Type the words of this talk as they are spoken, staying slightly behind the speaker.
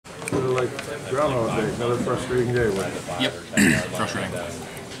Like Groundhog Day, another frustrating day. Yep, frustrating.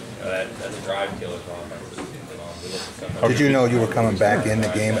 Did you know you were coming back in the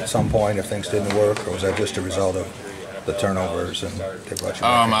game at some point if things didn't work, or was that just a result of the turnovers and they brought you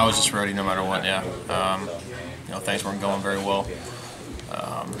back in? I was just ready no matter what. Yeah. Things weren't going very well.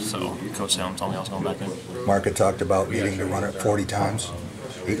 So Coach Salem told me I was going back in. Mark had talked about needing to run it 40 times,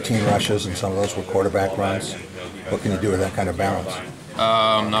 18 rushes, and some of those were quarterback runs. What can you do with that kind of balance?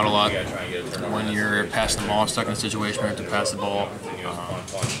 Not a lot. When you're passing the ball, stuck in a situation where you have to pass the ball,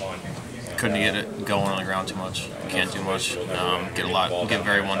 couldn't get it going on the ground too much. Can't do much. Get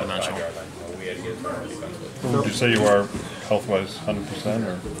very one-dimensional. Would you say you are health-wise 100%,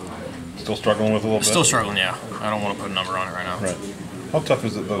 or still struggling with a little bit? Still struggling, yeah. I don't want to put a number on it right now. Right. How tough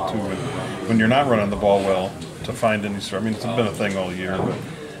is it though, too, when you're not running the ball well, to find any sort? I mean, it's been a thing all year, but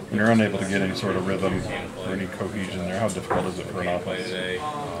when you're unable to get any sort of rhythm or any cohesion there, how difficult is it for an offense?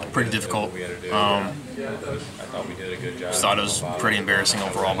 Pretty difficult. Thought it was pretty embarrassing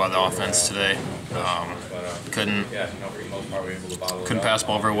overall by the offense today. Couldn't pass the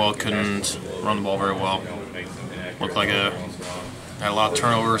ball very well. Couldn't run the ball very well. Looked like had a lot of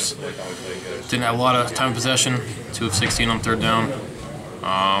turnovers. Didn't have a lot of time possession. 2 of 16 on third down.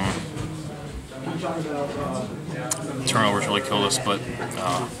 Turnovers really killed us, but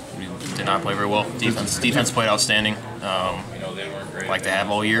we did not play very well. Defense played outstanding, like they have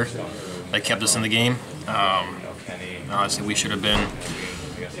all year. They kept us in the game. Honestly, we should have been,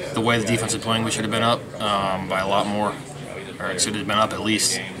 the way the defense is playing, we should have been up by a lot more, or it should have been up at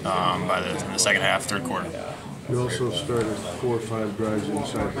least in the second half, third quarter. You also started 4 or 5 drives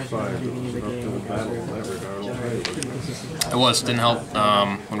inside the 5. It was up to the battle of Lewerke. It was. Didn't help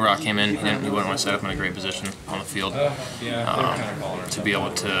when Rock came in. He wouldn't want to set up in a great position on the field to be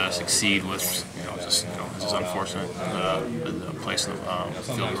able to succeed with just unfortunate the place in the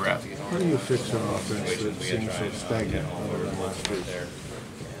field we were at. How do you fix an offense that seems so stagnant over the last week?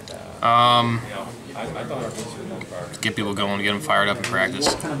 Get people going, get them fired up in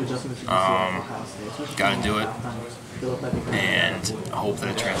practice. Got to do it, and hope that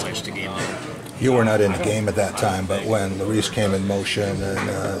it translates to game day. You were not in the game at that time, but when Lewerke came in motion and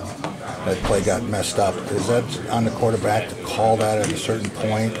that play got messed up, is that on the quarterback to call that at a certain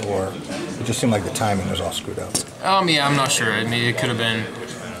point, or it just seemed like the timing was all screwed up? Yeah, I'm not sure. I mean, it could have been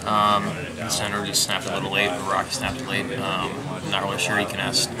the center just snapped a little late, or Rocky snapped it late. I'm not really sure. You can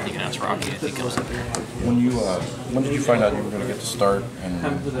ask Rocky if he comes up there. When did you find out you were going to get to start, and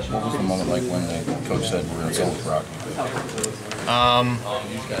what was the moment like when the coach said we're going to go with Rocky?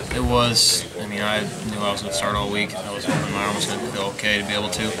 It was. I mean, I knew I was going to start all week. I was hoping my arm was going to feel okay to be able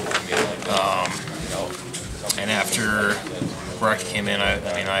to. And after Lewerke came in, I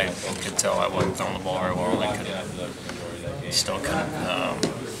could tell I wasn't throwing the ball very well.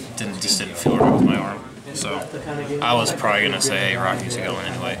 Just didn't feel right with my arm. So I was probably going to say, hey, Rocky's going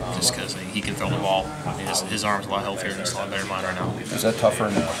anyway, just because he can throw the ball. His arm's a lot healthier and it's a lot better than mine right now. Is that tougher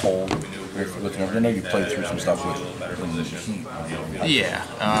in the cold? I know you played through some stuff with the heat. Yeah.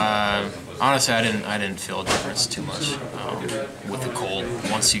 Honestly, I didn't feel a difference too much with the cold.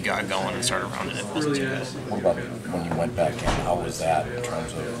 Once you got going and started rounding it wasn't too bad. What about when you went back in? How was that in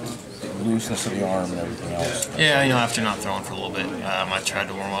terms of the looseness of the arm and everything else? Yeah, after not throwing for a little bit, I tried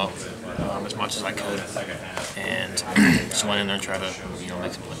to warm up as much as I could, and just went in there and tried to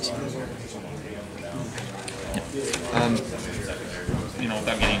make some plays.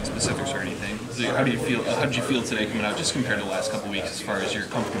 Without getting specifics or anything, how do you feel? How did you feel today coming out, just compared to the last couple of weeks, as far as you're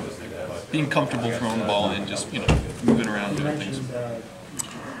being comfortable throwing the ball and just moving around doing things?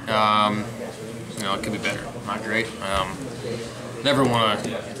 It could be better. Not great. Never want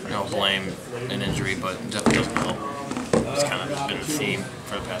to blame an injury, but it definitely doesn't help. It's kind of been the theme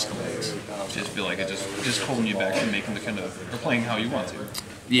for the past couple of weeks. Just feel like it just holding you back from making or playing how you want to.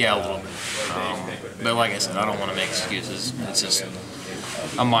 Yeah, a little bit. But like I said, I don't want to make excuses. It's just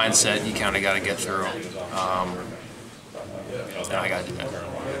a mindset you kind of got to get through. And I got to do that.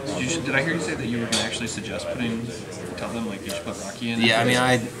 Did I hear you say that you were going to actually suggest tell them you should put Rocky in? Yeah, I mean,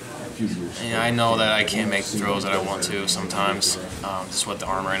 I know that I can't make the throws that I want to sometimes, just with the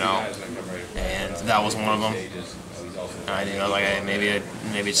arm right now, and that was one of them. Maybe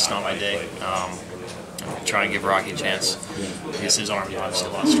it's just not my day. Try and give Rocky a chance because his arm is obviously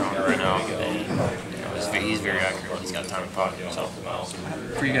a lot stronger right now, and he's very accurate. He's got time in the pocket. So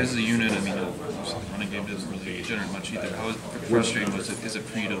for you guys as a unit, the running game doesn't really generate much either. How frustrating is it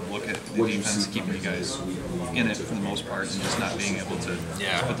for you to look at the defense keeping you guys in it for the most part and just not being able to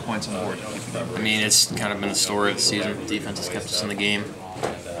put the points on the board to keep the game? It's kind of been the story of the season. The defense has kept us in the game.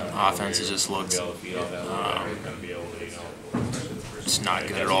 Offense has just looked just not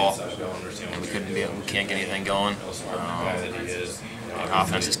good at all. We can't get anything going.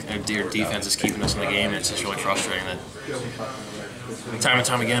 Defense is keeping us in the game, and it's just really frustrating that time and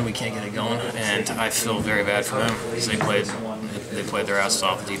time again we can't get it going. And I feel very bad for them because they played their asses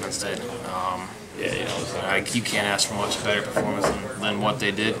off. The defense did. You can't ask for much better performance than what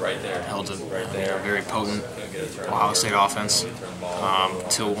they did. Held a very potent Ohio State offense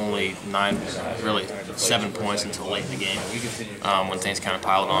till only 7 points until late in the game when things kind of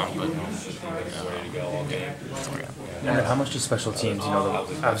piled on. But And then how much does special teams,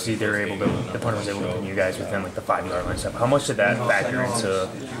 obviously the opponent was able to pin you guys within like the 5-yard line stuff. How much did that factor into,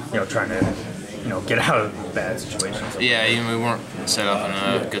 trying to, get out of bad situations? Yeah, we weren't set up in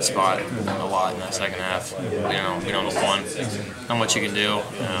a good spot a lot in that second half. We don't know how much you can do.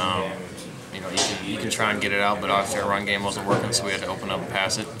 You can try and get it out, but obviously our run game wasn't working, so we had to open up and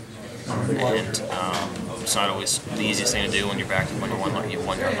pass it. And it's not always the easiest thing to do when you're back when you're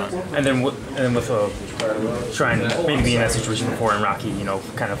 1 yard line. And then with trying maybe be in that situation before in Rocky,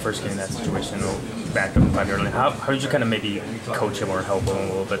 kind of first getting that situation, back up 5-yard line. How did you kind of maybe coach him or help him a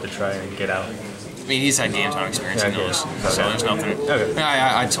little bit to try and get out? I mean, he's had game time experience, he knows. So there's nothing. Okay.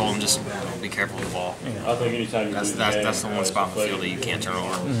 I told him just be careful with the ball. That's the one spot in the field that you can't turn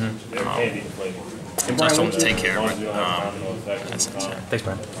over. Just told him to take care of it. That's it. Thanks,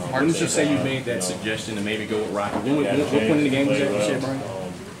 Brian. When did you say you made that suggestion to maybe go with Rocky? What point in the game was that you said, Brian?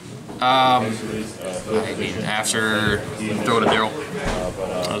 After throw to Daryl,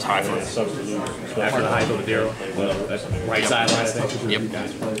 that was high foot. After the high throw to Daryl, right sideline, I think. Yep.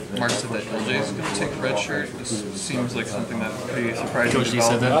 Mark said that LJ's going to take the red shirt. This seems like something that could be surprising. Coach D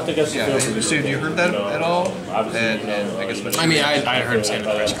said that? Yeah. So have you heard that at all? And I guess I heard him say in the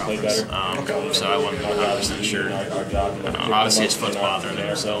press conference, so I wasn't 100% sure. Obviously, his foot's bothering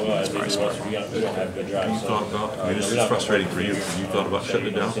him, so that's probably smart. You thought about, this is frustrating for you. You thought about shutting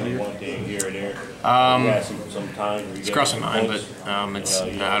it down for you? It's crossing my mind, but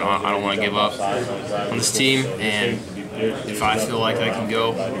I don't want to give up on this team, and if I feel like I can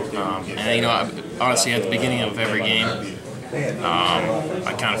go, and honestly, at the beginning of every game,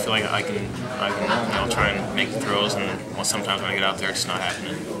 I kind of feel like I can try and make the throws, and sometimes when I get out there, it's not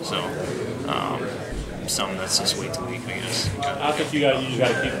happening. So. Something that's just week to week, I guess. I think you just got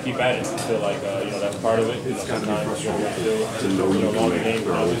to keep at it. I feel like that's part of it. Sometimes you're longer game,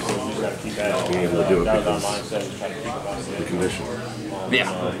 so you just got to keep at it. Being able to do it that was our because mindset, was trying to keep it on the condition. Yeah,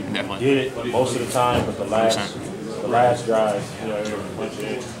 definitely. Did it most of the time, but the last drive, punch it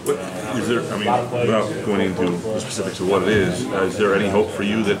in. Is there, without going into the specifics of what it is there any hope for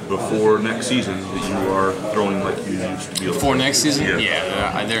you that before next season that you are throwing like you used to be able to? Before next season?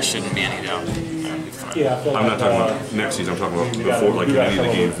 Yeah. There shouldn't be any doubt. I'm not talking about next season. I'm talking about before, like in any of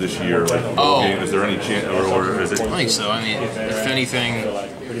the games this year. Is there any chance, or is it? I think so. If anything,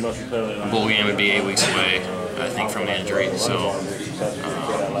 the bowl game would be 8 weeks away. I think from the injury. So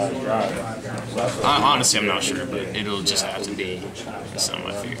honestly, I'm not sure, but it'll just have to be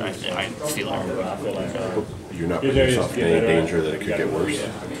something. I feel like. You're not putting yourself in any danger that it could get worse?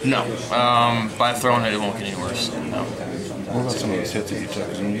 No. By throwing it won't get any worse. No. What about some of those hits that you took?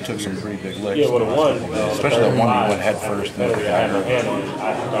 I mean, you took some pretty big licks. Yeah, would have won. Especially that one you went head first. Where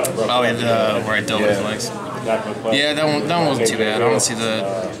I dove his legs. Yeah, that one wasn't too bad. Honestly,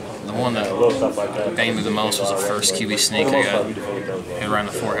 the one that banged me the most was the first QB sneak. I got hit right in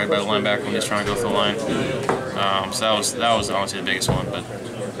the forehead by the linebacker when he was trying to go through the line. So that was honestly the biggest one. But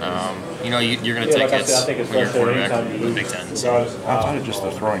you're going to take hits when you're a quarterback in the Big Ten. So. Outside of just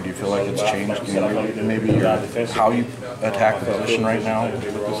the throwing, do you feel like it's changed maybe how you attack the position right now with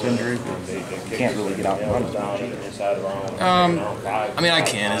this injury? You can't really get out and run. I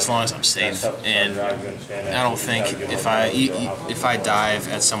can as long as I'm safe, and I don't think if I dive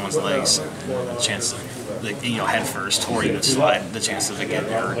at someone's legs, the chance of head first or even slide, the chances of it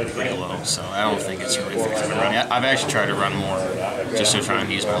getting hurt are pretty low. So I don't think it's really fixing the running. I've actually tried to run more just to try and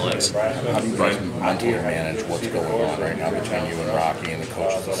use my legs. How do you guys mentally manage what's going on right now between you and Rocky and the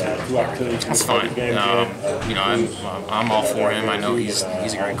coaches? That's fine. I'm all for him. I know he's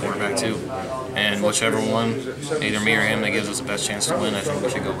a great quarterback too. And whichever one, either me or him, that gives us the best chance to win, I think we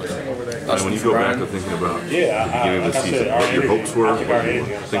should go with it. And when you go back to thinking about the beginning of the season, what your hopes were, what you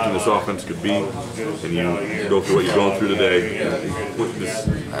were thinking this offense could be, and you go through what you're going through today, just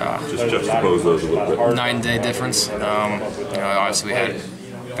juxtapose those a little bit. 9-day difference. Obviously we had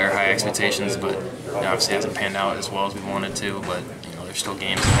very high expectations, but obviously it hasn't panned out as well as we wanted to. But there's still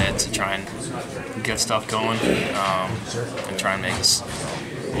games ahead to try and get stuff going and try and make us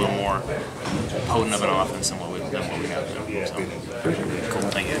a little more potent of an offense than what we have been. So, cool.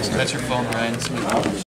 Thank you. That's your phone, Ryan.